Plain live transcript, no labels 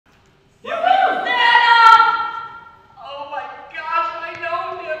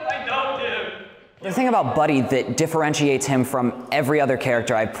thing about Buddy that differentiates him from every other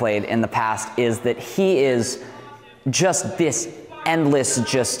character I've played in the past is that he is just this endless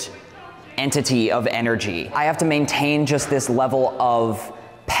entity of energy. I have to maintain just this level of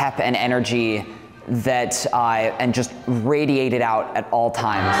pep and energy that and just radiate it out at all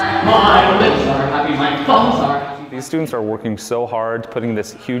times. My lips are happy, my thumbs are happy. These students are working so hard putting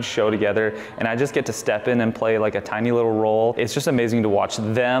this huge show together, and I just get to step in and play like a tiny little role. It's just amazing to watch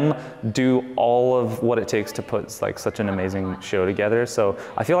them do all of what it takes to put like such an amazing show together. So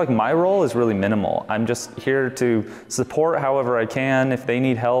I feel like my role is really minimal. I'm just here to support however I can if they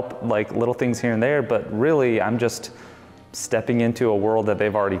need help, like little things here and there, but really I'm just stepping into a world that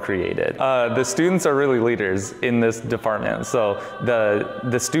they've already created. The students are really leaders in this department. So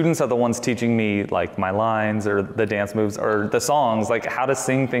the students are the ones teaching me like my lines or the dance moves or the songs, like how to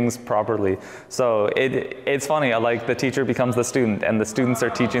sing things properly. So it's funny, like the teacher becomes the student and the students are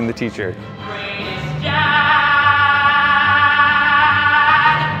teaching the teacher.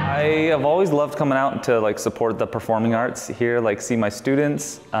 I have always loved coming out to like support the performing arts here, like see my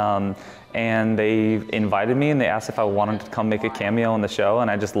students. And they invited me and they asked if I wanted to come make a cameo on the show,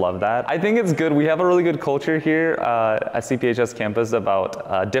 and I just love that. I think it's good. We have a really good culture here at CPHS campus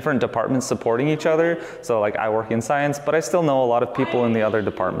about different departments supporting each other. So like I work in science, but I still know a lot of people in the other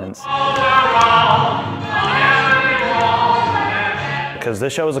departments. Because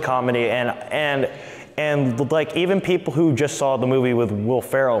this show is a comedy, and like even people who just saw the movie with Will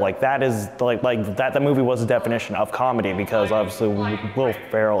Ferrell, like that is that movie was a definition of comedy, because obviously Will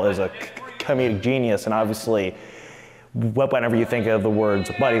Ferrell is a comedic genius, and obviously whenever you think of the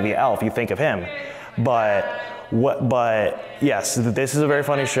words Buddy the Elf, you think of him. But yes, this is a very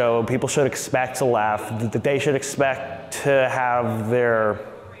funny show. People should expect to laugh. They should expect to have their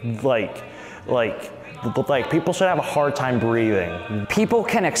people should have a hard time breathing. People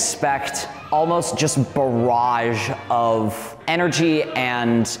can expect almost just barrage of energy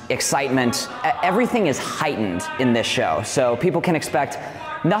and excitement. Everything is heightened in this show, so people can expect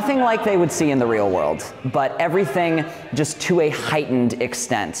nothing like they would see in the real world, but everything just to a heightened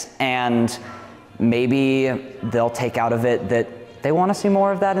extent. And maybe they'll take out of it that they want to see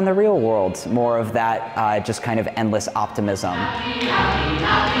more of that in the real world, more of that just kind of endless optimism. Happy,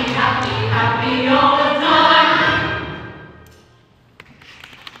 happy, happy, happy all the time.